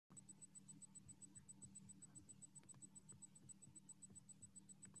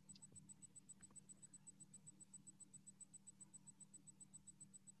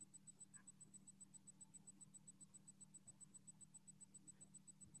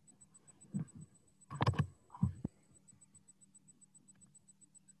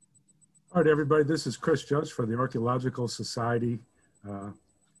All right, everybody, this is Chris Judge for the Archaeological Society,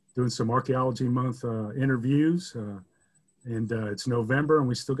 doing some Archaeology Month interviews. It's November, and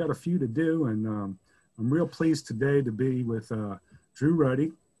we still got a few to do. And I'm real pleased today to be with Drew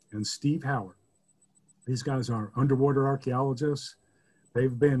Ruddy and Steve Howard. These guys are underwater archaeologists.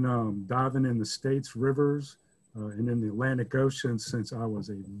 They've been diving in the state's rivers and in the Atlantic Ocean since I was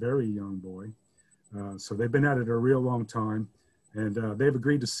a very young boy. So they've been at it a real long time. And they've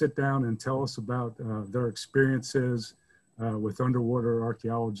agreed to sit down and tell us about their experiences with underwater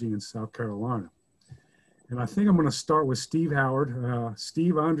archaeology in South Carolina. And I think I'm going to start with Steve Howard.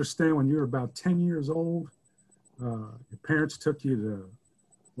 Steve, I understand when you were about 10 years old, your parents took you to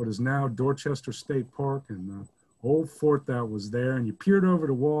what is now Dorchester State Park and the old fort that was there, and you peered over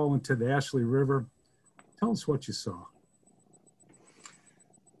the wall into the Ashley River. Tell us what you saw.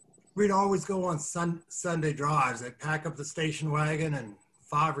 We'd always go on Sunday drives. They'd pack up the station wagon and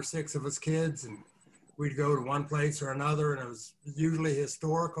 5 or 6 of us kids, and we'd go to one place or another, and it was usually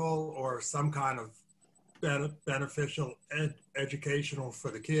historical or some kind of beneficial educational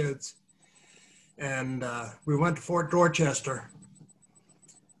for the kids. And we went to Fort Dorchester,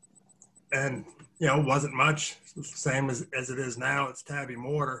 and it wasn't much, same as it is now. It's tabby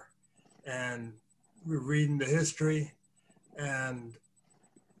mortar, and we were reading the history, and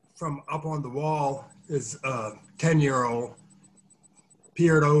from up on the wall is a 10-year-old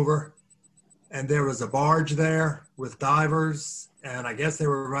peered over, and there was a barge there with divers, and I guess they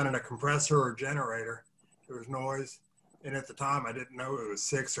were running a compressor or generator. There was noise, and at the time I didn't know it was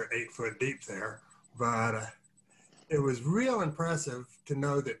 6 or 8 foot deep there, but it was real impressive to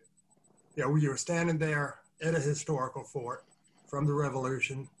know that you were standing there at a historical fort from the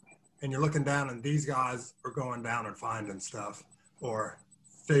Revolution, and you're looking down, and these guys are going down and finding stuff or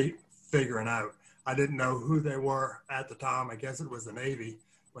figuring out. I didn't know who they were at the time. I guess it was the Navy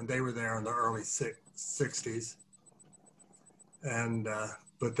when they were there in the early 60s. And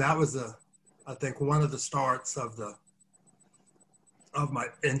but that was I think one of the starts of my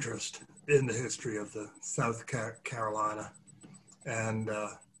interest in the history of the South Carolina. And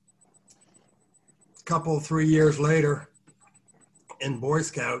a couple, 3 years later, in Boy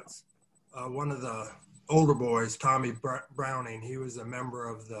Scouts, one of the older boys, Tommy Browning, he was a member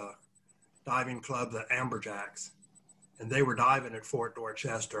of the diving club, the Amberjacks, and they were diving at Fort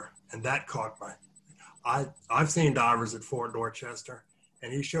Dorchester, and that caught my I've seen divers at Fort Dorchester,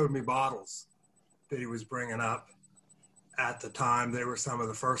 and he showed me bottles that he was bringing up. At the time, they were some of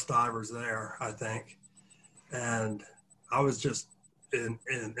the first divers there, I think, and I was just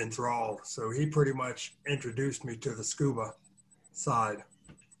enthralled. So he pretty much introduced me to the scuba side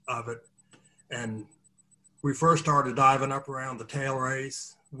of it, and we first started diving up around the tail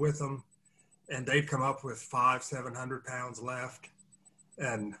race with them, and they'd come up with 500-700 pounds left,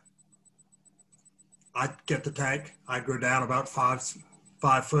 and I'd get the tank. I'd go down about 5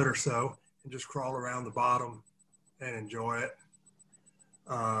 foot or so and just crawl around the bottom and enjoy it.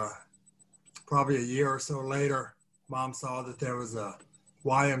 Probably a year or so later, Mom saw that there was a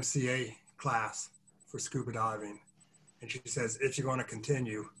YMCA class for scuba diving, and she says, if you're going to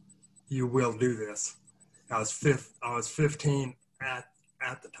continue, you will do this. I was 15 at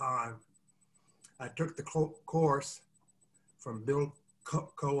the time. I took the course from Bill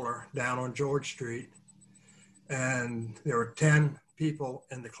Kohler down on George Street, and there were 10 people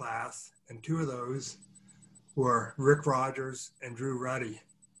in the class, and 2 of those were Rick Rogers and Drew Ruddy.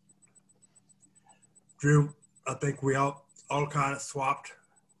 Drew, I think we all kind of swapped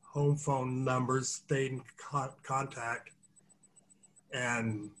home phone numbers, stayed in contact,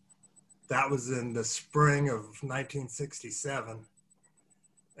 and that was in the spring of 1967.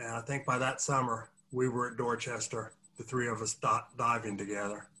 And I think by that summer, we were at Dorchester, the 3 of us diving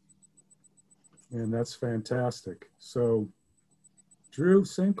together. And that's fantastic. So, Drew,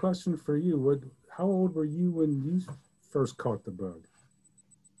 same question for you. How old were you when you first caught the bug?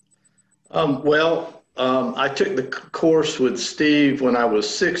 I took the course with Steve when I was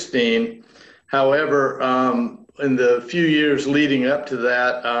 16. However, in the few years leading up to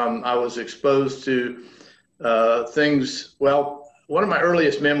that, I was exposed to things. Well, one of my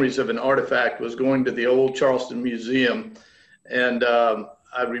earliest memories of an artifact was going to the old Charleston Museum. And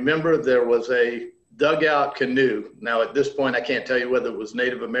I remember there was a dugout canoe. Now, at this point, I can't tell you whether it was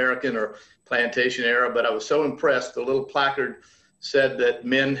Native American or plantation era, but I was so impressed. The little placard said that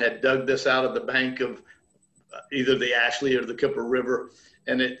men had dug this out of the bank of either the Ashley or the Cooper River.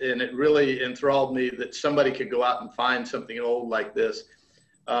 And it really enthralled me that somebody could go out and find something old like this.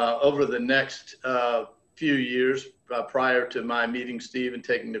 Over the next few years, prior to my meeting Steve and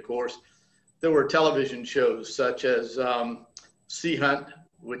taking the course, there were television shows such as Sea Hunt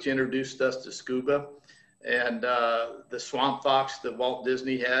which introduced us to scuba, and the Swamp Fox that Walt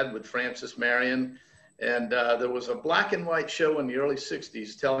Disney had with Francis Marion. And there was a black and white show in the early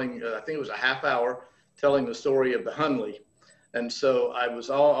 60s telling, I think it was a half hour, telling the story of the Hunley. And so I was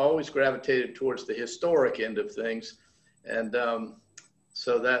always gravitated towards the historic end of things. And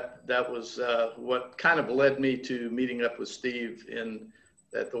so that was what kind of led me to meeting up with Steve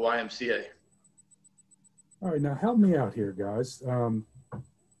at the YMCA. All right, now help me out here, guys.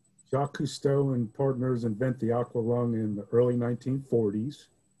 Jacques Cousteau and partners invent the aqualung in the early 1940s.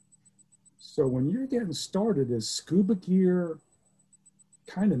 So when you're getting started, is scuba gear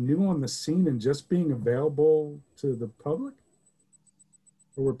kind of new on the scene and just being available to the public?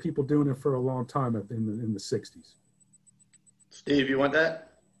 Or were people doing it for a long time in the 60s? Steve, you want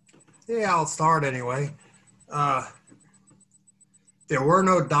that? Yeah, I'll start anyway. There were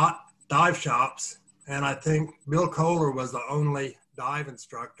no dive shops, and I think Bill Kohler was the only dive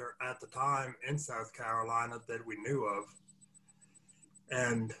instructor at the time in South Carolina that we knew of.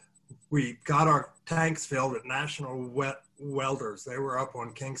 And we got our tanks filled at National Welders. They were up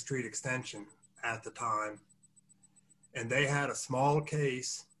on King Street Extension at the time. And they had a small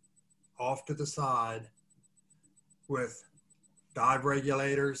case off to the side with dive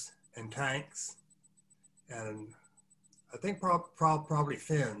regulators and tanks, and I think probably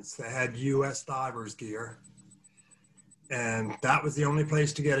fins. They had US divers gear, and that was the only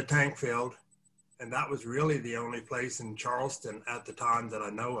place to get a tank filled, and that was really the only place in Charleston at the time that I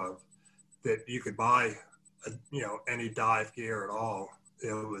know of that you could buy any dive gear at all.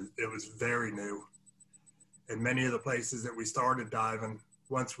 It was very new. And many of the places that we started diving,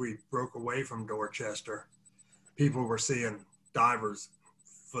 once we broke away from Dorchester, people were seeing divers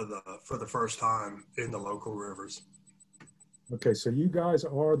for the first time in the local rivers. Okay, so you guys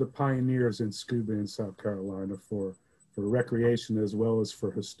are the pioneers in scuba in South Carolina for recreation as well as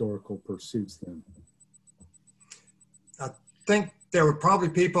for historical pursuits then. I think there were probably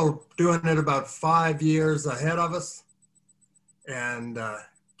people doing it about 5 years ahead of us and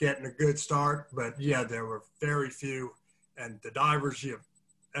getting a good start, but yeah, there were very few, and the divers you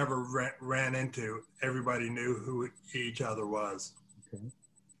ever ran into, everybody knew who each other was. Okay.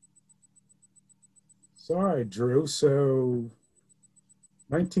 So, all right, Drew, so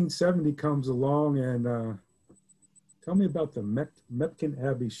 1970 comes along, and tell me about the Mepkin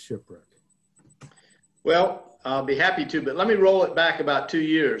Abbey shipwreck. Well, I'll be happy to, but let me roll it back about 2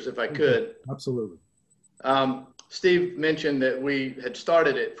 years if I could. Absolutely. Steve mentioned that we had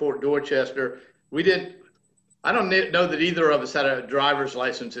started at Fort Dorchester. I don't know that either of us had a driver's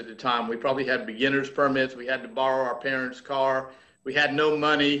license at the time. We probably had beginner's permits. We had to borrow our parents' car. We had no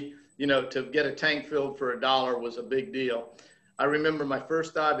money. To get a tank filled for $1 was a big deal. I remember my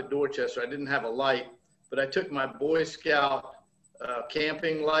first dive at Dorchester. I didn't have a light, but I took my Boy Scout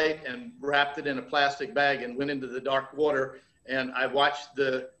camping light and wrapped it in a plastic bag and went into the dark water, and I watched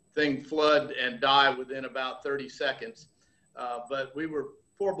the thing flood and die within about 30 seconds. But we were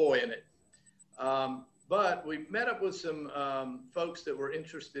poor boy in it. But we met up with some folks that were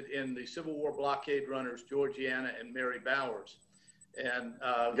interested in the Civil War blockade runners, Georgiana and Mary Bowers, and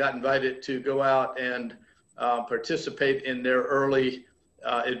got invited to go out and participate in their early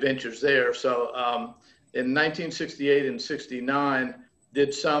adventures there. So in 1968 and 69,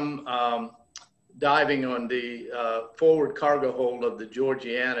 did some diving on the forward cargo hold of the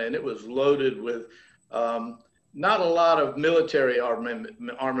Georgiana, and it was loaded with not a lot of military armament,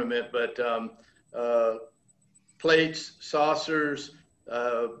 but plates, saucers,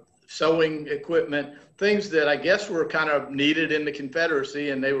 sewing equipment, things that I guess were kind of needed in the Confederacy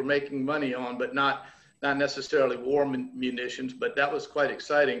and they were making money on, but not necessarily war munitions, but that was quite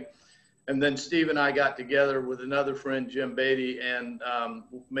exciting. And then Steve and I got together with another friend, Jim Beatty, and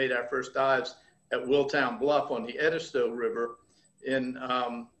made our first dives at Willtown Bluff on the Edisto River in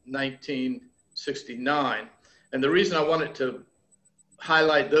 1969. And the reason I wanted to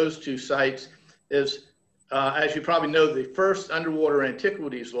highlight those two sites is, as you probably know, the first underwater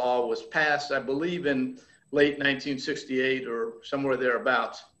antiquities law was passed, I believe, in late 1968 or somewhere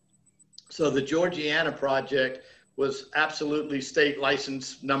thereabouts. So the Georgiana project was absolutely state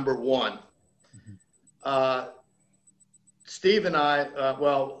license number one. Steve and I,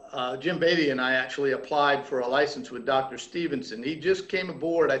 Jim Beatty and I actually applied for a license with Dr. Stevenson. He just came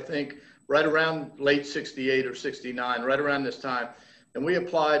aboard, I think, right around late 68 or 69, right around this time. And we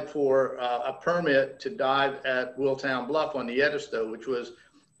applied for a permit to dive at Willtown Bluff on the Edisto, which was,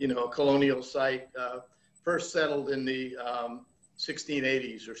 a colonial site, first settled in the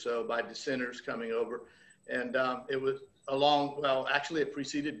 1680s or so by dissenters coming over. And it was actually it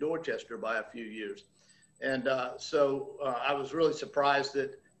preceded Dorchester by a few years. And so I was really surprised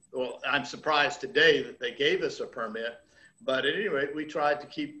that, well, I'm surprised today that they gave us a permit. But at any rate, we tried to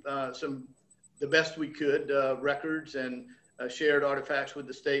keep the best we could, records and shared artifacts with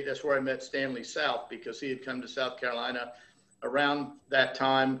the state. That's where I met Stanley South, because he had come to South Carolina around that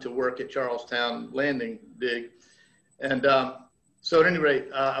time to work at Charlestown Landing Dig. And so at any rate,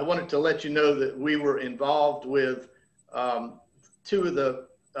 I wanted to let you know that we were involved with two of the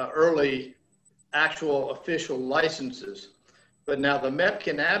early actual official licenses. But now the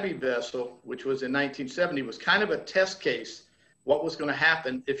Mepkin Abbey vessel, which was in 1970, was kind of a test case. What was going to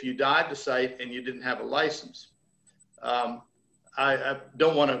happen if you dived a site and you didn't have a license? I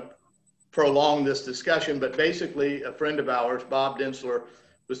don't want to prolong this discussion, but basically a friend of ours, Bob Densler,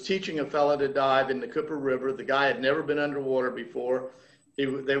 was teaching a fellow to dive in the Cooper River. The guy had never been underwater before. They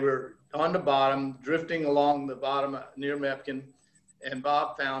were on the bottom, drifting along the bottom near Mepkin, and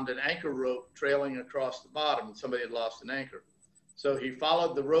Bob found an anchor rope trailing across the bottom, and somebody had lost an anchor. So he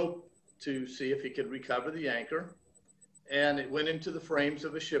followed the rope to see if he could recover the anchor, and it went into the frames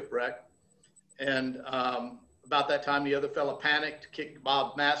of a shipwreck. And about that time, the other fellow panicked, kicked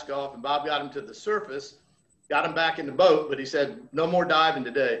Bob's mask off, and Bob got him to the surface, got him back in the boat, but he said, no more diving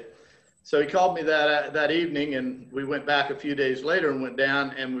today. So he called me that evening, and we went back a few days later and went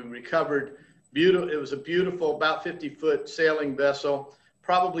down, and we recovered it was a beautiful, about 50-foot sailing vessel,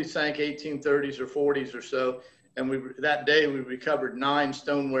 probably sank 1830s or 40s or so. And that day we recovered 9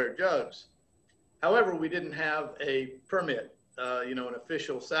 stoneware jugs. However, we didn't have a permit, an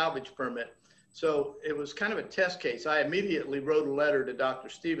official salvage permit. So it was kind of a test case. I immediately wrote a letter to Dr.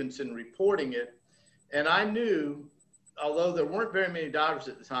 Stevenson reporting it. And I knew, although there weren't very many divers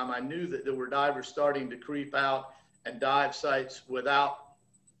at the time, I knew that there were divers starting to creep out and dive sites without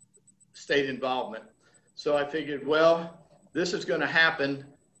state involvement. So I figured, well, this is going to happen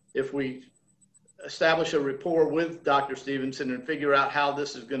if we establish a rapport with Dr. Stevenson and figure out how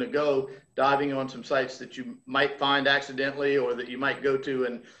this is going to go, diving on some sites that you might find accidentally, or that you might go to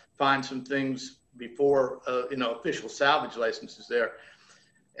and find some things before, official salvage licenses there.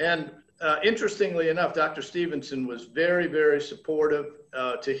 And interestingly enough, Dr. Stevenson was very, very supportive.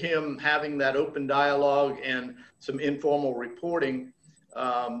 To him, having that open dialogue and some informal reporting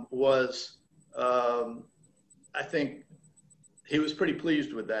was, I think he was pretty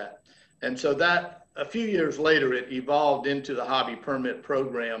pleased with that. And so that a few years later, it evolved into the hobby permit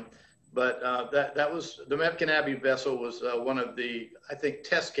program. But that was, the Mepkin Abbey vessel was one of the, I think,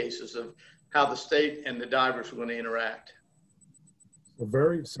 test cases of how the state and the divers were going to interact.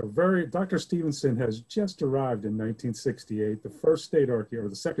 Dr. Stevenson has just arrived in 1968, the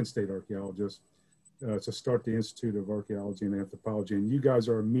second state archaeologist to start the Institute of Archaeology and Anthropology. And you guys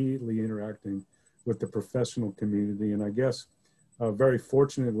are immediately interacting with the professional community. And I guess very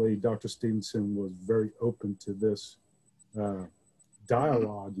fortunately, Dr. Stevenson was very open to this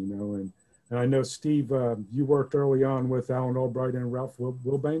dialogue, and I know, Steve, you worked early on with Alan Albright and Ralph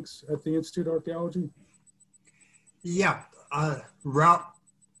Wilbanks at the Institute of Archaeology. Yeah,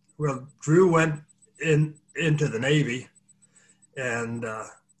 Drew went into the Navy, and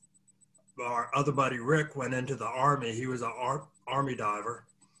our other buddy Rick went into the Army. He was an Army diver,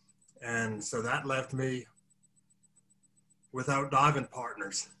 and so that left me without diving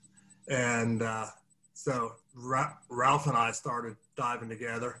partners. And so Ralph and I started diving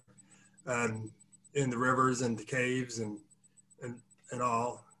together, and in the rivers and the caves and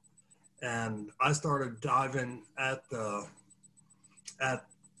all. And I started diving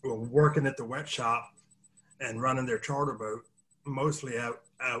working at the wet shop and running their charter boat, mostly out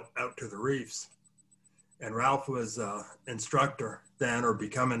to the reefs. And Ralph was instructor then, or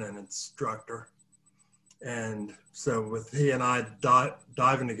becoming an instructor. And so with he and I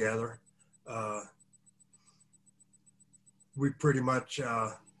diving together, we pretty much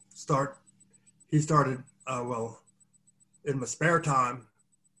he started, in my spare time,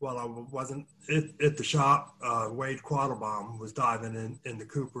 while I wasn't at the shop, Wade Quattlebaum was diving in the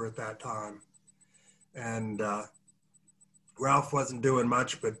Cooper at that time. And Ralph wasn't doing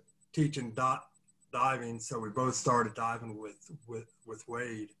much but teaching diving, so we both started diving with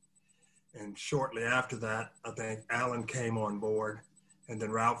Wade. And shortly after that, I think Alan came on board, and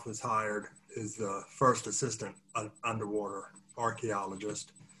then Ralph was hired as the first assistant underwater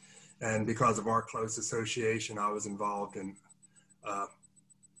archaeologist. And because of our close association, I was involved in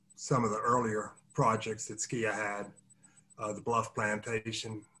some of the earlier projects that Skia had, the Bluff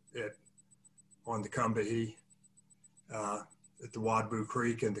Plantation on the Combahee, at the Wadboo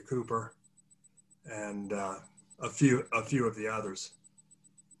Creek and the Cooper, and a few of the others.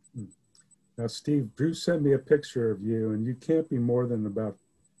 Now, Steve, Drew sent me a picture of you, and you can't be more than about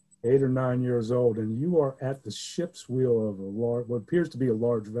 8 or 9 years old, and you are at the ship's wheel of a large, what appears to be a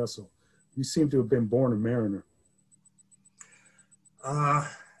large vessel. You seem to have been born a mariner. My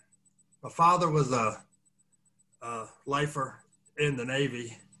father was a lifer in the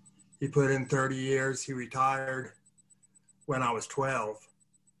Navy. He put in 30 years. He retired when I was 12.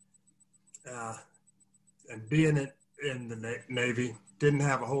 And being in the Navy, didn't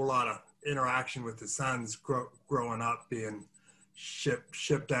have a whole lot of interaction with his sons growing up, being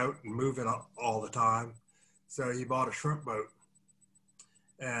shipped out and moving all the time. So he bought a shrimp boat.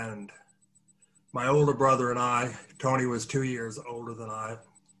 And my older brother and I, Tony was 2 years older than I,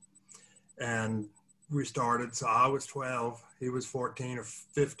 and we started. So I was 12, he was 14 or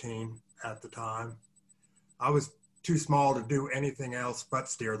 15 at the time. I was too small to do anything else but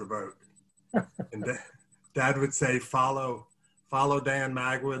steer the boat. And Dad would say, follow Dan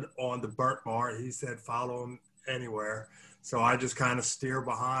Magwood on the Burtmar. He said, follow him anywhere. So I just kind of steer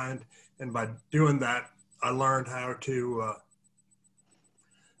behind. And by doing that, I learned how to,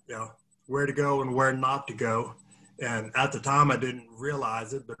 where to go and where not to go. And at the time, I didn't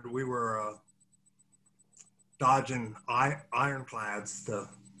realize it, but we were dodging ironclads, the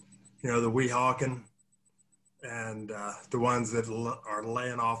Weehawken and the ones that are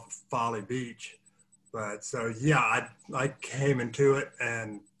laying off Folly Beach. But so, yeah, I came into it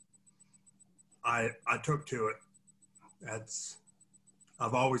and I took to it.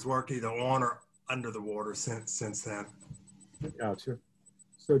 I've always worked either on or under the water since then. Gotcha.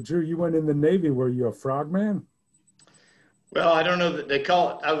 So, Drew, you went in the Navy. Were you a frogman? Well, I don't know that they call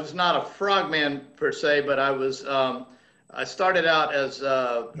it. I was not a frogman per se, but I was. I started out as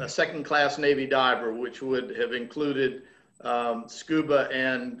a second-class Navy diver, which would have included scuba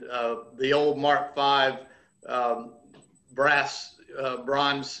and the old Mark V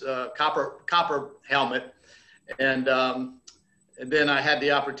bronze, copper helmet, and then I had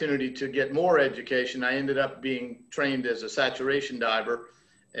the opportunity to get more education. I ended up being trained as a saturation diver,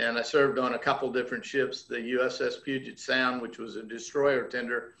 and I served on a couple different ships, the USS Puget Sound, which was a destroyer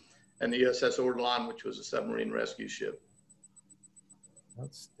tender, and the USS Ortolan, which was a submarine rescue ship.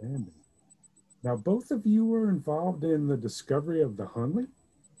 Outstanding. Now, both of you were involved in the discovery of the Hunley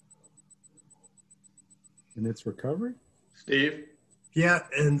and its recovery? Steve? Yeah,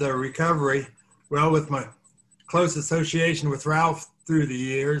 in the recovery, well, with my close association with Ralph through the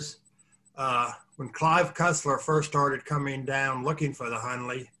years, when Clive Cussler first started coming down looking for the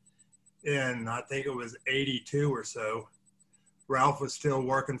Hunley in, I think it was 82 or so, Ralph was still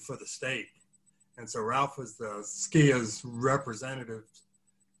working for the state. And so Ralph was the SCIA's representative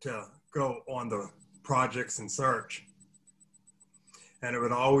to go on the projects and search. And it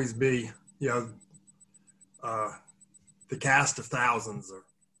would always be, the cast of thousands, or,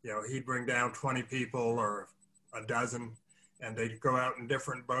 he'd bring down 20 people or a dozen, and they'd go out in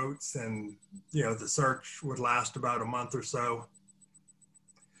different boats, and, the search would last about a month or so.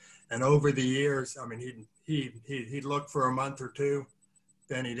 And over the years, I mean, he'd look for a month or two,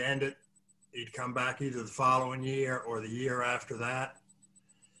 then he'd end it. He'd come back either the following year or the year after that.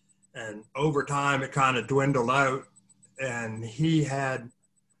 And over time, it kind of dwindled out. And he had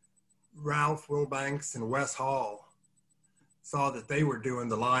Ralph Wilbanks and Wes Hall saw that they were doing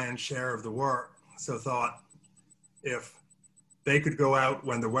the lion's share of the work. So thought if they could go out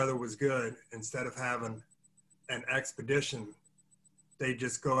when the weather was good, instead of having an expedition, they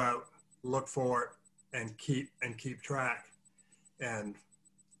just go out, look for it, and keep track. And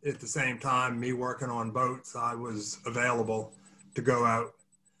at the same time, me working on boats, I was available to go out.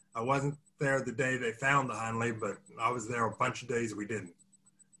 I wasn't there the day they found the Hunley, but I was there a bunch of days we didn't.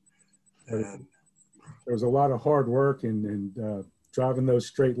 And there was a lot of hard work and driving those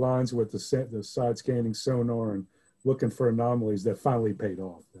straight lines with the side scanning sonar and looking for anomalies that finally paid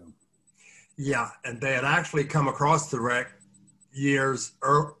off. Though. Yeah, and they had actually come across the wreck years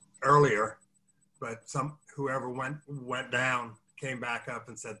earlier, but whoever went down came back up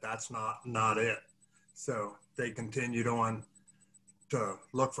and said that's not it. So they continued on to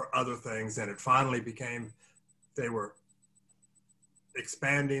look for other things, and it finally became they were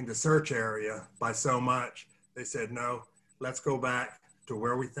expanding the search area by so much. They said, no, let's go back to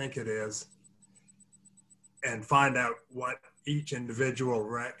where we think it is and find out what each individual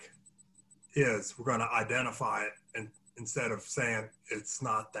wreck is. We're going to identify it, and instead of saying it's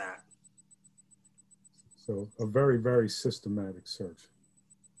not that. So a very, very systematic search.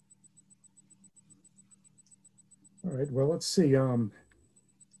 All right, well, let's see. Let's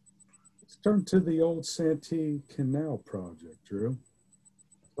turn to the old Santee Canal project, Drew.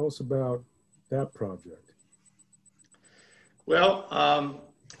 Tell us about that project. Well,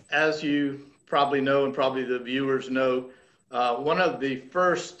 as you probably know, and probably the viewers know, one of the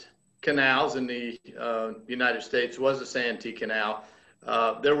first canals in the United States was the Santee Canal.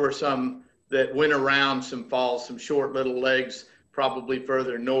 There were some that went around some falls, some short little legs, probably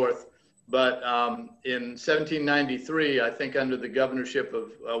further north. But in 1793, I think under the governorship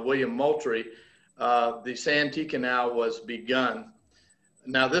of William Moultrie, the Santee Canal was begun.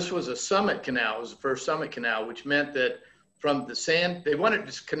 Now, this was a summit canal. It was the first summit canal, which meant that from the they wanted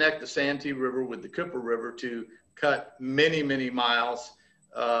to connect the Santee River with the Cooper River to cut many, many miles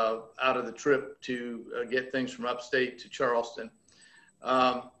out of the trip to get things from upstate to Charleston.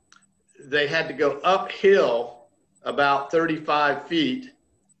 They had to go uphill about 35 feet,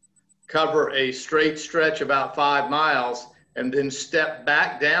 cover a straight stretch about 5 miles, and then step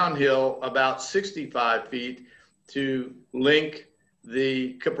back downhill about 65 feet to link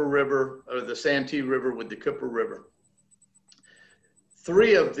the Cooper River or the Santee River with the Cooper River. There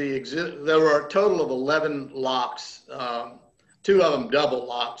were a total of 11 locks, 2 of them double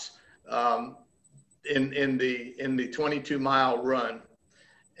locks in the 22-mile run.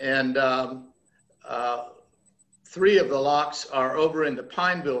 And 3 of the locks are over in the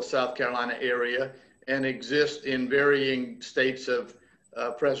Pineville, South Carolina area and exist in varying states of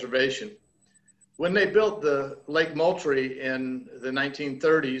preservation. When they built the Lake Moultrie in the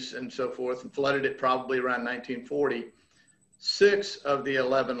 1930s and so forth and flooded it probably around 1940, 6 of the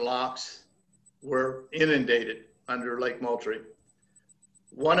 11 locks were inundated under Lake Moultrie.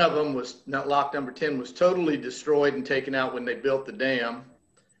 One of them was, lock number 10, was totally destroyed and taken out when they built the dam.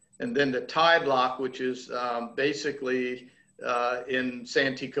 And then the Tide Lock, which is basically in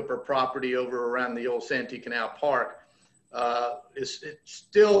Santee Cooper property over around the old Santee Canal Park, it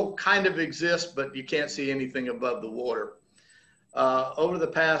still kind of exists, but you can't see anything above the water. Over the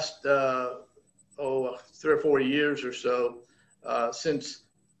past 3 or 4 years or so, since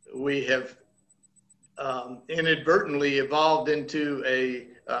we have inadvertently evolved into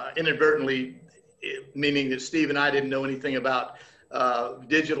inadvertently, meaning that Steve and I didn't know anything about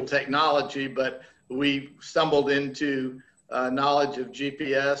digital technology, but we stumbled into knowledge of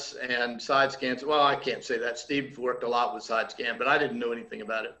GPS and side scans. Well, I can't say that. Steve worked a lot with side scan, but I didn't know anything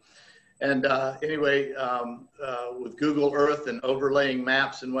about it. And anyway, with Google Earth and overlaying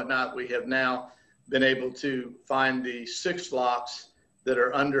maps and whatnot, we have now been able to find the 6 locks that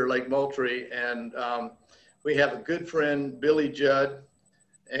are under Lake Moultrie. And we have a good friend, Billy Judd,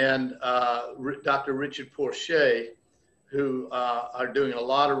 and Dr. Richard Porcher, who are doing a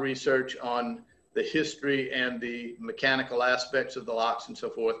lot of research on the history and the mechanical aspects of the locks and so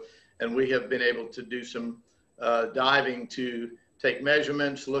forth. And we have been able to do some diving to take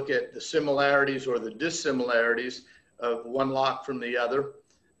measurements, look at the similarities or the dissimilarities of one lock from the other,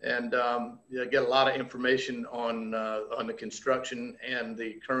 and get a lot of information on the construction and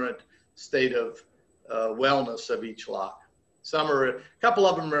the current state of wellness of each lock. A couple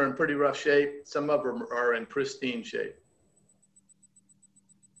of them are in pretty rough shape. Some of them are in pristine shape.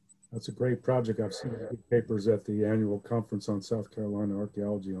 That's a great project. I've seen papers at the annual conference on South Carolina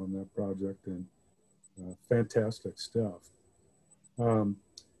archaeology on that project, and fantastic stuff.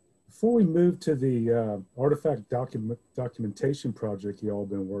 Before we move to the artifact documentation project you all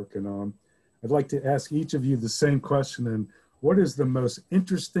been working on, I'd like to ask each of you the same question. And what is the most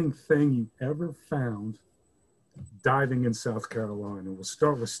interesting thing you ever found diving in South Carolina? We'll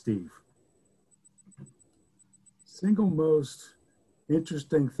start with Steve. Single most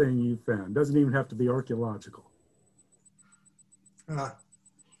interesting thing you found. Doesn't even have to be archaeological.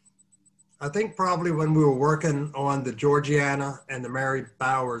 I think probably when we were working on the Georgiana and the Mary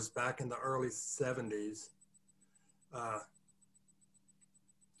Bowers back in the early 70s,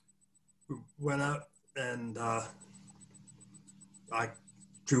 we went out and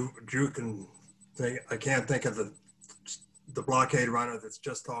Drew can think, I can't think of the blockade runner that's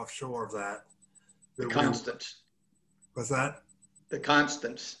just offshore of that. The Constance. What's that? The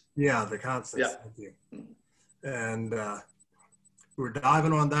Constance. Yeah, the Constance. Yeah. Thank you. And we were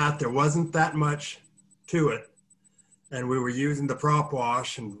diving on that. There wasn't that much to it. And we were using the prop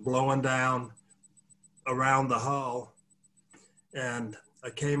wash and blowing down around the hull. And I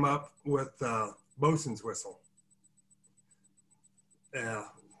came up with bosun's whistle.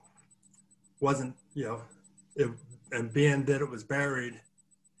 Wasn't, and being that it was buried,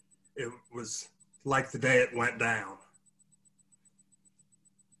 it was like the day it went down.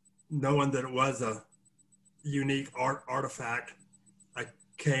 Knowing that it was a unique artifact, I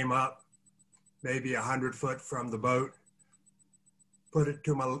came up maybe 100 foot from the boat,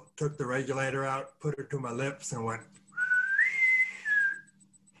 took the regulator out, put it to my lips and went,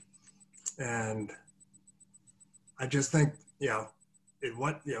 and I just think,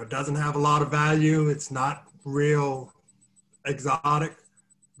 it doesn't have a lot of value. It's not real exotic,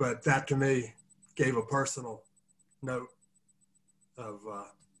 but that to me gave a personal note of,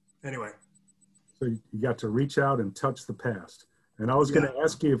 anyway. So you got to reach out and touch the past. And I was going to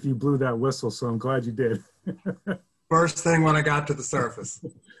ask you if you blew that whistle, so I'm glad you did. First thing when I got to the surface.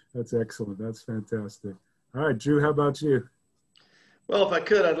 That's excellent. That's fantastic. All right, Drew, how about you? Well, if I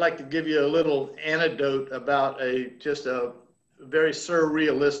could, I'd like to give you a little anecdote about just a very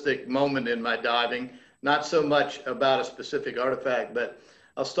surrealistic moment in my diving. Not so much about a specific artifact, but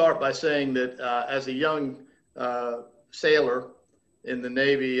I'll start by saying that as a young sailor in the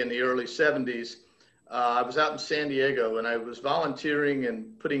Navy in the early 70s, I was out in San Diego and I was volunteering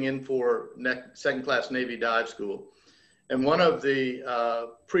and putting in for second class Navy dive school. And one of the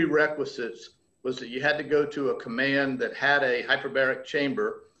prerequisites was that you had to go to a command that had a hyperbaric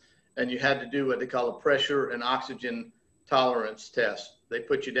chamber, and you had to do what they call a pressure and oxygen tolerance test. They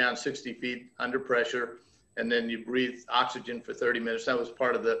put you down 60 feet under pressure, and then you breathe oxygen for 30 minutes. That was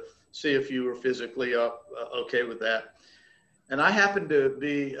part of the, see if you were physically okay with that. And I happened to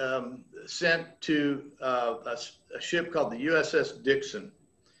be sent to a ship called the USS Dixon.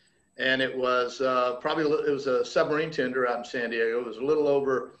 And it was it was a submarine tender out in San Diego. It was a little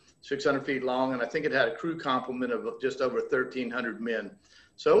over 600 feet long, and I think it had a crew complement of just over 1,300 men.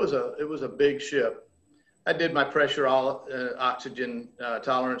 So it was a big ship. I did my pressure oxygen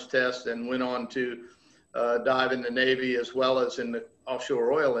tolerance test and went on to dive in the Navy as well as in the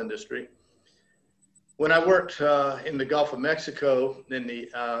offshore oil industry. When I worked in the Gulf of Mexico in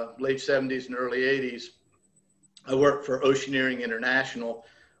the late 70s and early 80s, I worked for Oceaneering International,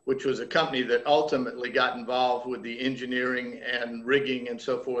 which was a company that ultimately got involved with the engineering and rigging and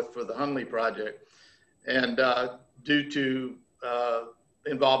so forth for the Hunley project. And due to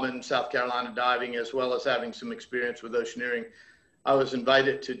involvement in South Carolina diving, as well as having some experience with oceaneering, I was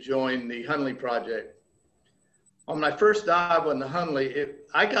invited to join the Hunley project. On my first dive on the Hunley,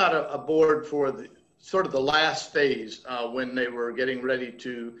 I got aboard for the sort of the last phase when they were getting ready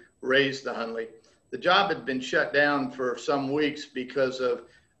to raise the Hunley. The job had been shut down for some weeks because of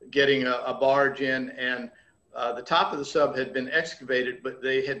getting a barge in, and the top of the sub had been excavated, but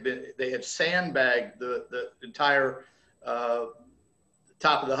they had sandbagged the entire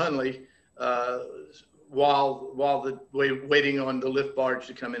top of the Hunley while waiting on the lift barge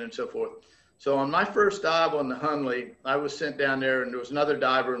to come in and so forth. So on my first dive on the Hunley, I was sent down there, and there was another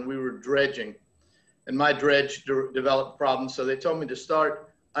diver, and we were dredging, and my dredge developed problems. So they told me to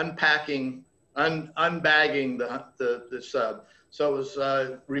start unpacking, unbagging the sub. So it was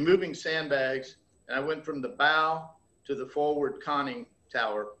removing sandbags, and I went from the bow to the forward conning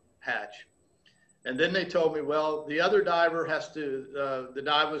tower hatch. And then they told me, well, the other diver has to, the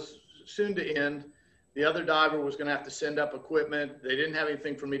dive was soon to end. The other diver was going to have to send up equipment. They didn't have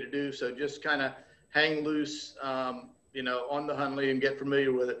anything for me to do, so just kind of hang loose, you know, on the Hunley and get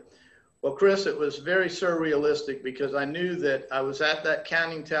familiar with it. Well, Chris, it was very surrealistic because I knew that I was at that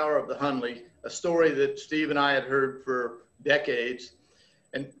conning tower of the Hunley, a story that Steve and I had heard for decades.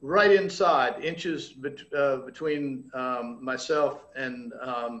 And right inside, inches between myself and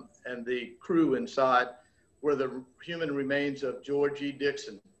the crew inside, were the human remains of George E.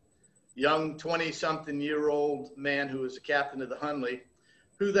 Dixon, young 20-something-year-old man who was the captain of the Hunley,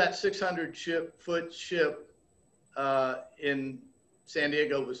 who that 600-foot ship in San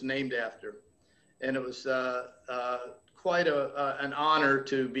Diego was named after. And it was quite an honor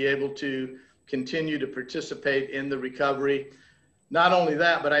to be able to continue to participate in the recovery. Not only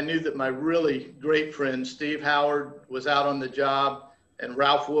that, but I knew that my really great friend, Steve Howard, was out on the job, and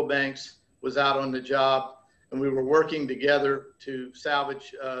Ralph Wilbanks was out on the job. And we were working together to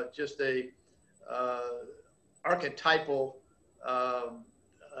salvage just a archetypal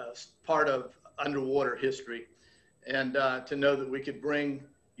part of underwater history. And to know that we could bring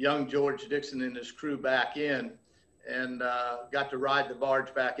young George Dixon and his crew back in, and got to ride the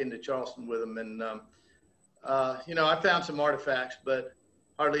barge back into Charleston with him. And, you know, I found some artifacts, but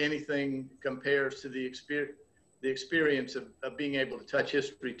hardly anything compares to the experience of being able to touch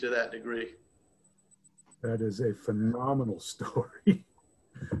history to that degree. That is a phenomenal story.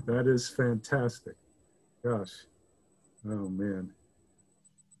 That is fantastic. Gosh. Oh, man.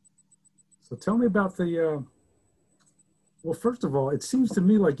 So tell me about the, well, first of all, it seems to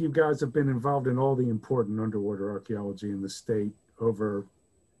me like you guys have been involved in all the important underwater archaeology in the state over,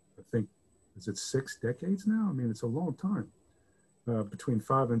 I think, is it 6 decades now? I mean, it's a long time, between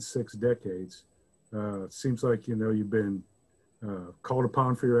 5 and 6 decades. It seems like, you know, you've been called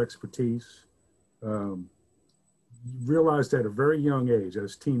upon for your expertise. You realized at a very young age,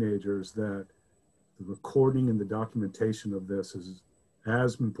 as teenagers, that the recording and the documentation of this is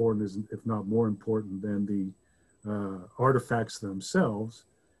as important, as, if not more important, than the artifacts themselves.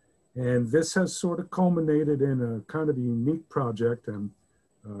 And this has sort of culminated in a kind of a unique project, and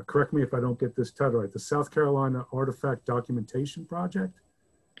correct me if I don't get this title right, the South Carolina Artifact Documentation Project.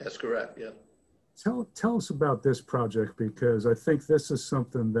 That's correct, yeah. Tell us about this project, because I think this is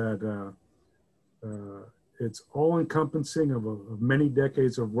something that it's all encompassing of many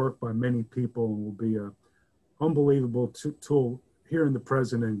decades of work by many people, and will be an unbelievable tool here in the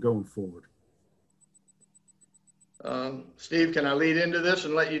present and going forward. Steve, can I lead into this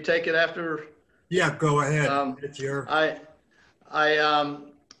and let you take it after? Yeah, go ahead. It's your.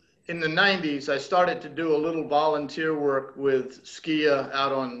 In the 90s, I started to do a little volunteer work with SKIA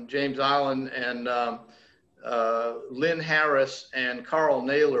out on James Island, and Lynn Harris and Carl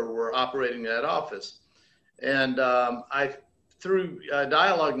Naylor were operating that office. And through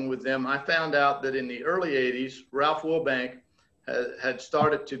dialoguing with them, I found out that in the early 80s, Ralph Wilbank had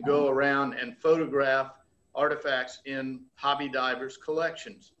started to go around and photograph artifacts in hobby divers'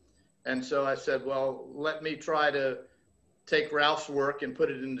 collections. And so I said, well, let me try to take Ralph's work and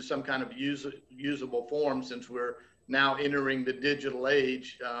put it into some kind of usable form, since we're now entering the digital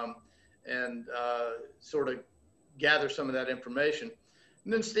age, and sort of gather some of that information.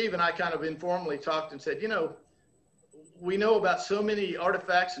 And then Steve and I kind of informally talked and said, you know, we know about so many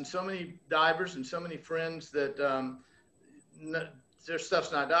artifacts and so many divers and so many friends that their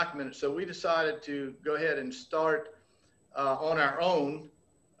stuff's not documented. So we decided to go ahead and start on our own,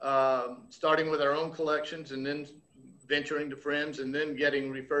 starting with our own collections, and then venturing to friends, and then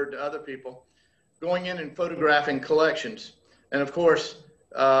getting referred to other people, going in and photographing collections. And of course,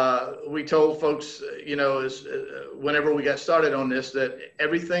 we told folks, you know, whenever we got started on this, that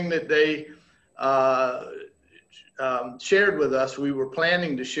everything that they shared with us, we were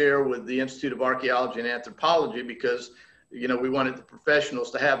planning to share with the Institute of Archaeology and Anthropology, because, you know, we wanted the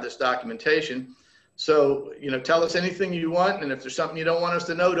professionals to have this documentation. So, you know, tell us anything you want, and if there's something you don't want us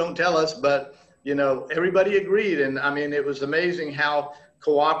to know, don't tell us. But, you know, everybody agreed. And I mean, it was amazing how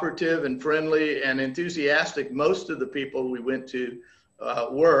cooperative and friendly and enthusiastic most of the people we went to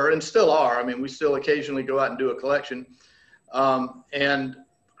were, and still are. I mean, we still occasionally go out and do a collection. And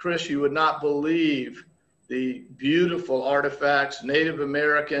Chris, you would not believe the beautiful artifacts, Native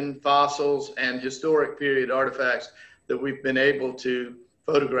American fossils and historic period artifacts that we've been able to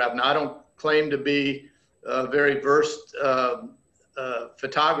photograph. Now, I don't claim to be a very versed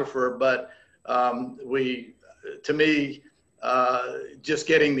photographer, but to me, just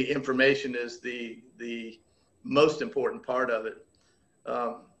getting the information is the most important part of it.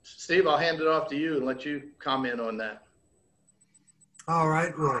 Steve, I'll hand it off to you and let you comment on that. All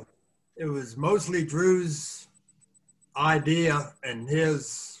right. Well, it was mostly Drew's idea and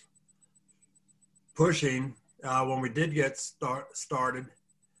his pushing when we did get started.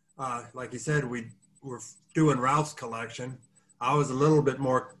 Like you said, we were doing Ralph's collection. I was a little bit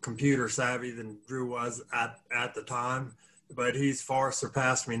more computer savvy than Drew was at the time, but he's far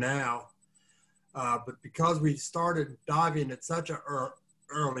surpassed me now. But because we started diving at such an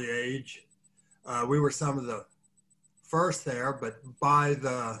early age, we were some of the first there, but by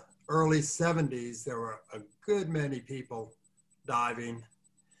the early 70s, there were a good many people diving,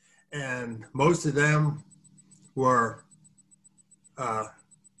 and most of them were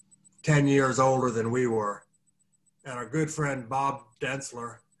 10 years older than we were. And our good friend Bob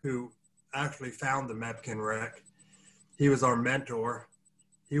Densler, who actually found the Mepkin wreck, he was our mentor.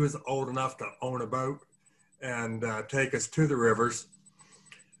 He was old enough to own a boat and take us to the rivers,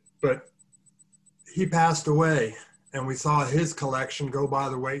 but he passed away, and we saw his collection go by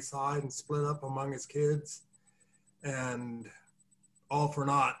the wayside and split up among his kids, and all for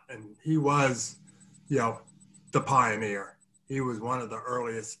naught. And he was, you know, the pioneer. He was one of the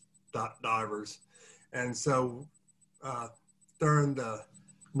earliest divers. And so during the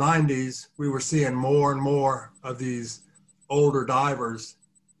 90s, we were seeing more and more of these older divers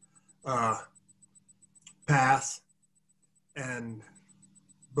pass. And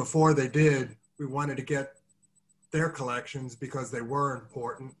before they did, we wanted to get their collections because they were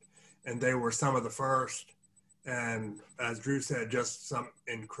important and they were some of the first. And as Drew said, just some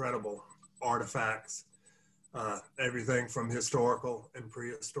incredible artifacts, everything from historical and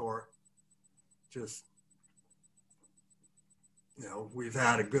prehistoric. Just, you know, we've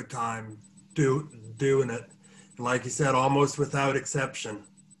had a good time doing it. And like you said, almost without exception,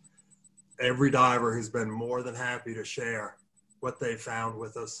 every diver has been more than happy to share what they found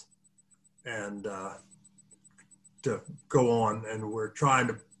with us and to go on. And we're trying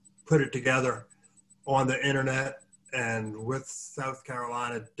to put it together on the internet and with South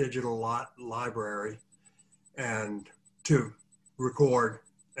Carolina Digital Library, and to record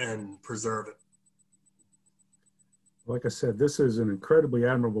and preserve it. like I said, this is an incredibly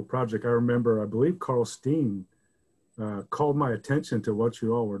admirable project. I remember, I believe Carl Steen called my attention to what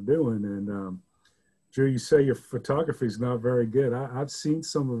you all were doing. And Drew, you say your photography is not very good. I've seen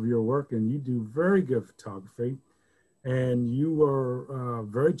some of your work and you do very good photography. And you were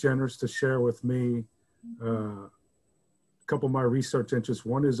very generous to share with me a couple of my research interests.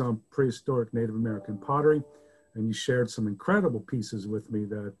 One is on prehistoric Native American pottery, and you shared some incredible pieces with me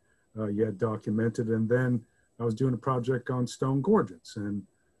that you had documented. And then I was doing a project on stone gorgets and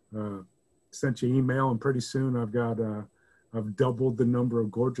sent you email, and pretty soon I've doubled the number of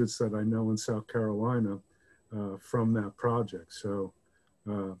gorgets that I know in South Carolina from that project. So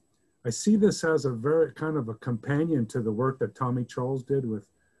I see this as a very kind of a companion to the work that Tommy Charles did with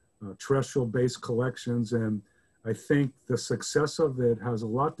terrestrial-based collections. And I think the success of it has a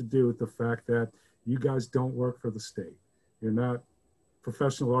lot to do with the fact that you guys don't work for the state. You're not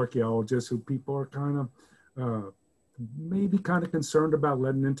professional archaeologists who people are kind of maybe kind of concerned about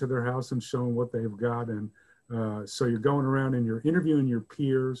letting into their house and showing what they've got. And so you're going around and you're interviewing your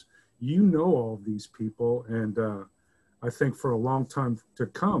peers. You know all of these people, and I think for a long time to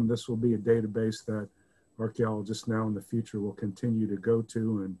come, this will be a database that archaeologists now in the future will continue to go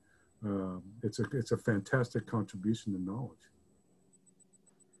to, and it's a fantastic contribution to knowledge.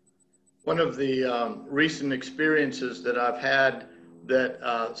 One of the recent experiences that I've had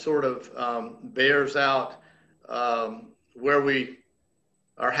that sort of bears out where we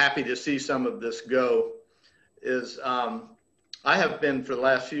are happy to see some of this go is I have been for the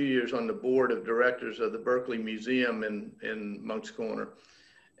last few years on the board of directors of the Berkeley Museum in Moncks Corner.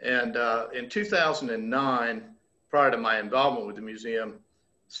 And in 2009, prior to my involvement with the museum,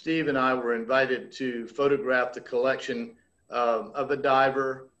 Steve and I were invited to photograph the collection of a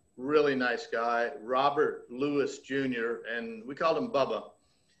diver, really nice guy, Robert Lewis Jr., and we called him Bubba.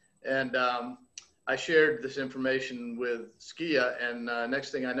 And I shared this information with Skia, and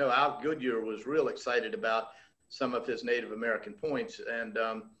next thing I know, Al Goodyear was real excited about some of his Native American points. And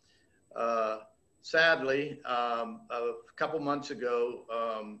sadly, a couple months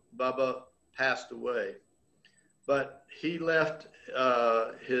ago, Bubba passed away. But he left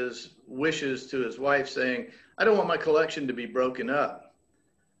his wishes to his wife saying, I don't want my collection to be broken up.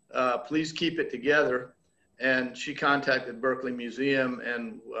 Please keep it together. And she contacted Berkeley Museum,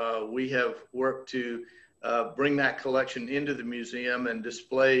 and we have worked to bring that collection into the museum and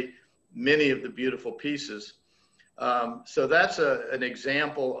display many of the beautiful pieces. So that's an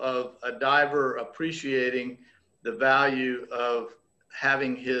example of a diver appreciating the value of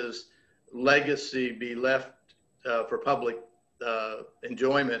having his legacy be left for public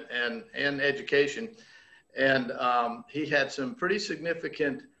enjoyment and education. And he had some pretty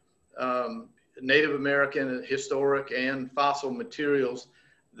significant Native American historic and fossil materials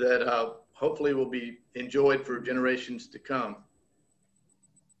that hopefully will be enjoyed for generations to come.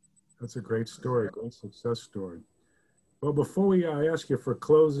 That's a great story, great success story. Well, before I ask you for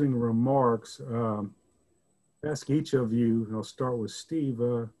closing remarks, ask each of you, and I'll start with Steve,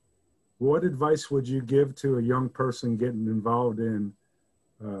 what advice would you give to a young person getting involved in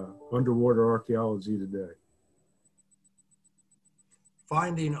underwater archaeology today?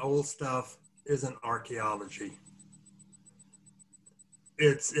 Finding old stuff isn't archaeology.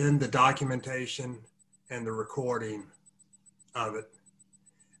 It's in the documentation and the recording of it.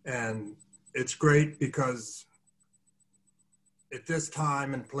 And it's great because at this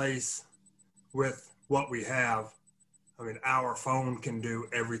time and place with what we have, I mean, our phone can do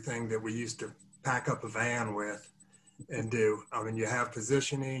everything that we used to pack up a van with and do. I mean, you have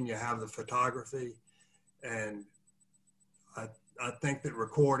positioning, you have the photography, and I think that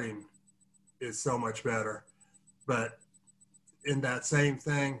recording is so much better. But in that same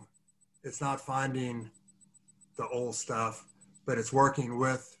thing, it's not finding the old stuff, but it's working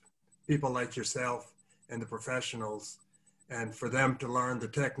with people like yourself and the professionals, and for them to learn the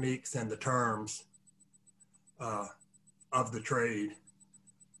techniques and the terms of the trade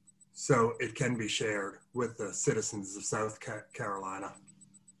so it can be shared with the citizens of South Carolina.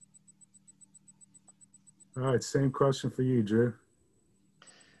 All right, same question for you, Drew.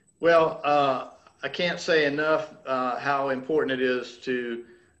 Well, I can't say enough how important it is to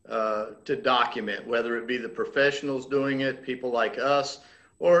document, whether it be the professionals doing it, people like us,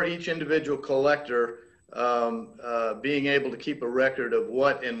 or each individual collector being able to keep a record of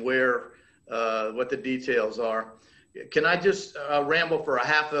what and where, what the details are. Can I just ramble for a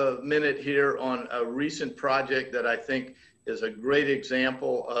half a minute here on a recent project that I think is a great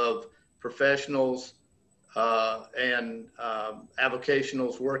example of professionals and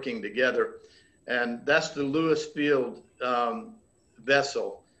avocationals working together. And that's the Lewis Field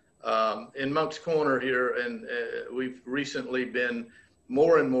vessel. in Monk's Corner here, and we've recently been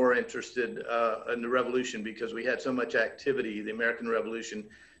more and more interested in the Revolution because we had so much activity, the American Revolution.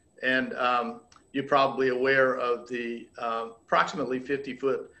 And you're probably aware of the approximately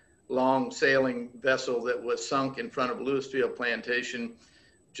 50-foot long sailing vessel that was sunk in front of Louisville Plantation,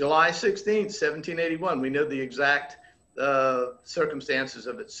 July 16th, 1781. We know the exact circumstances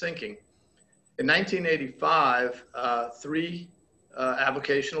of its sinking. In 1985, three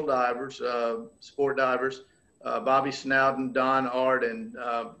avocational divers, sport divers, Bobby Snowden, Don Ard, and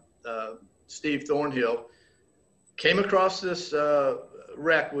Steve Thornhill, came across this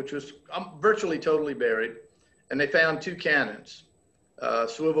wreck, which was virtually totally buried, and they found two cannons, a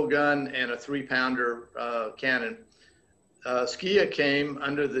swivel gun and a 3-pounder cannon. Skia came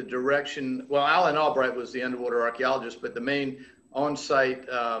under the direction, well, Alan Albright was the underwater archaeologist, but the main on-site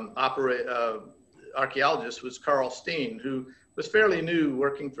archaeologist was Carl Steen, who was fairly new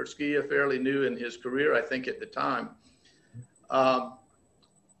working for Skia, fairly new in his career, I think, at the time. I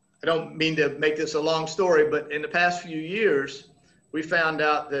don't mean to make this a long story, but in the past few years, we found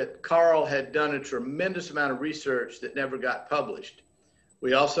out that Carl had done a tremendous amount of research that never got published.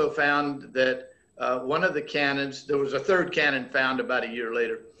 We also found that one of the cannons, there was a third cannon found about a year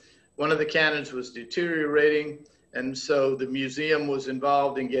later. One of the cannons was deteriorating, and so the museum was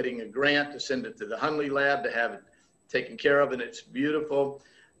involved in getting a grant to send it to the Hunley lab to have it taken care of, and it's beautiful.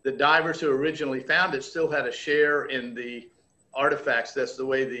 The divers who originally found it still had a share in the artifacts. That's the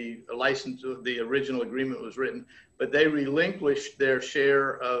way the license, the original agreement was written, but they relinquished their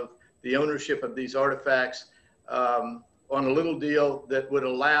share of the ownership of these artifacts on a little deal that would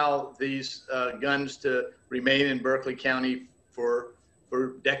allow these guns to remain in Berkeley County for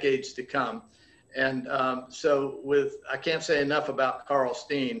decades to come. And so I can't say enough about Carl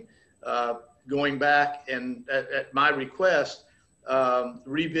Steen, going back and at my request,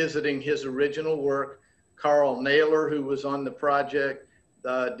 revisiting his original work. Carl Naylor, who was on the project,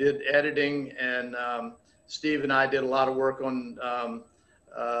 did editing, and Steve and I did a lot of work on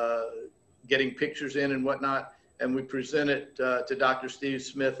getting pictures in and whatnot. And we presented to Dr. Steve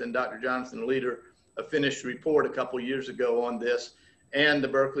Smith and Dr. Jonathan Leader a finished report a couple years ago on this. And the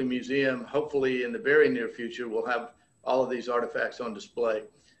Berkeley Museum, hopefully in the very near future, will have all of these artifacts on display.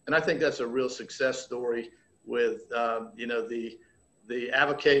 And I think that's a real success story with, you know, the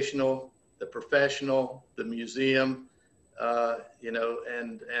avocational, the professional, the museum, you know,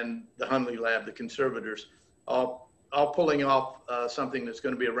 and the Hunley Lab, the conservators, all pulling off something that's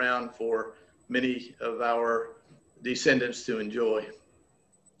going to be around for many of our descendants to enjoy.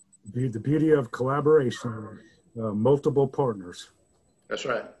 The beauty of collaboration, multiple partners. That's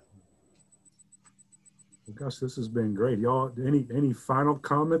right. Well, gosh, this has been great. Y'all, any final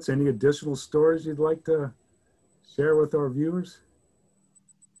comments, any additional stories you'd like to share with our viewers?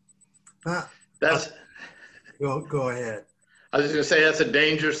 That's Go ahead. I was just gonna say that's a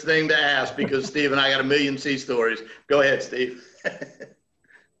dangerous thing to ask because Steve and I got a million sea stories. Go ahead, Steve.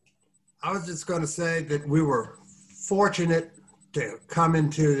 I was just going to say that we were fortunate to come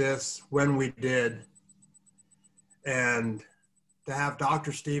into this when we did, and to have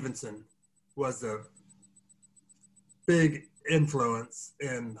Dr. Stevenson was a big influence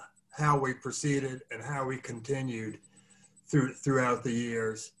in how we proceeded and how we continued throughout the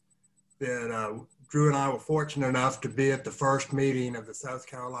years. That Drew and I were fortunate enough to be at the first meeting of the South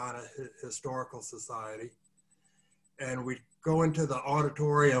Carolina Historical Society, and we go into the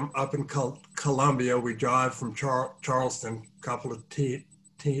auditorium up in Columbia. We drive from Charleston, a couple of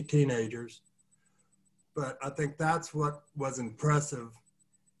teenagers. But I think that's what was impressive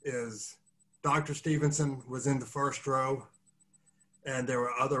is Dr. Stevenson was in the first row, and there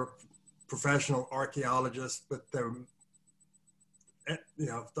were other professional archaeologists, but there, you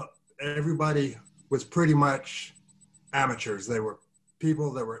know, everybody was pretty much amateurs. They were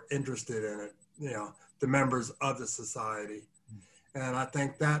people that were interested in it, you know, the members of the society. And I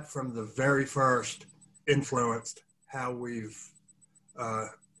think that from the very first influenced how we've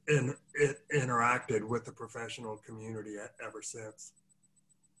interacted with the professional community ever since.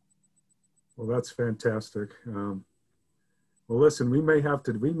 Well, that's fantastic. Well, listen, we may have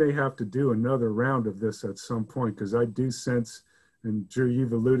to do another round of this at some point, because I do sense, and Drew,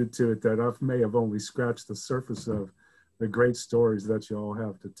 you've alluded to it, that I may have only scratched the surface of the great stories that you all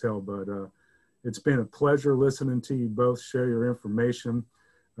have to tell. But it's been a pleasure listening to you both share your information.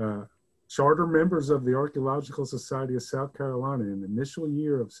 Charter members of the Archaeological Society of South Carolina in the initial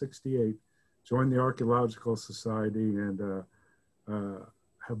year of '68 joined the Archaeological Society and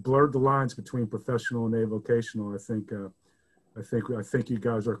have blurred the lines between professional and avocational. I think you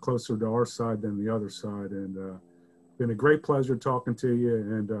guys are closer to our side than the other side, and been a great pleasure talking to you,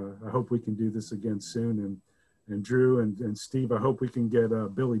 and I hope we can do this again soon. And Drew and Steve, I hope we can get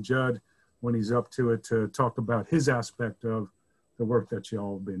Billy Judd when he's up to it to talk about his aspect of the work that you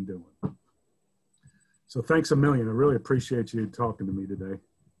all have been doing. So thanks a million. I really appreciate you talking to me today.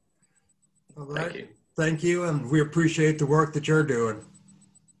 All right. Thank you. Thank you, and we appreciate the work that you're doing.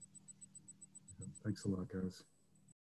 Thanks a lot, guys.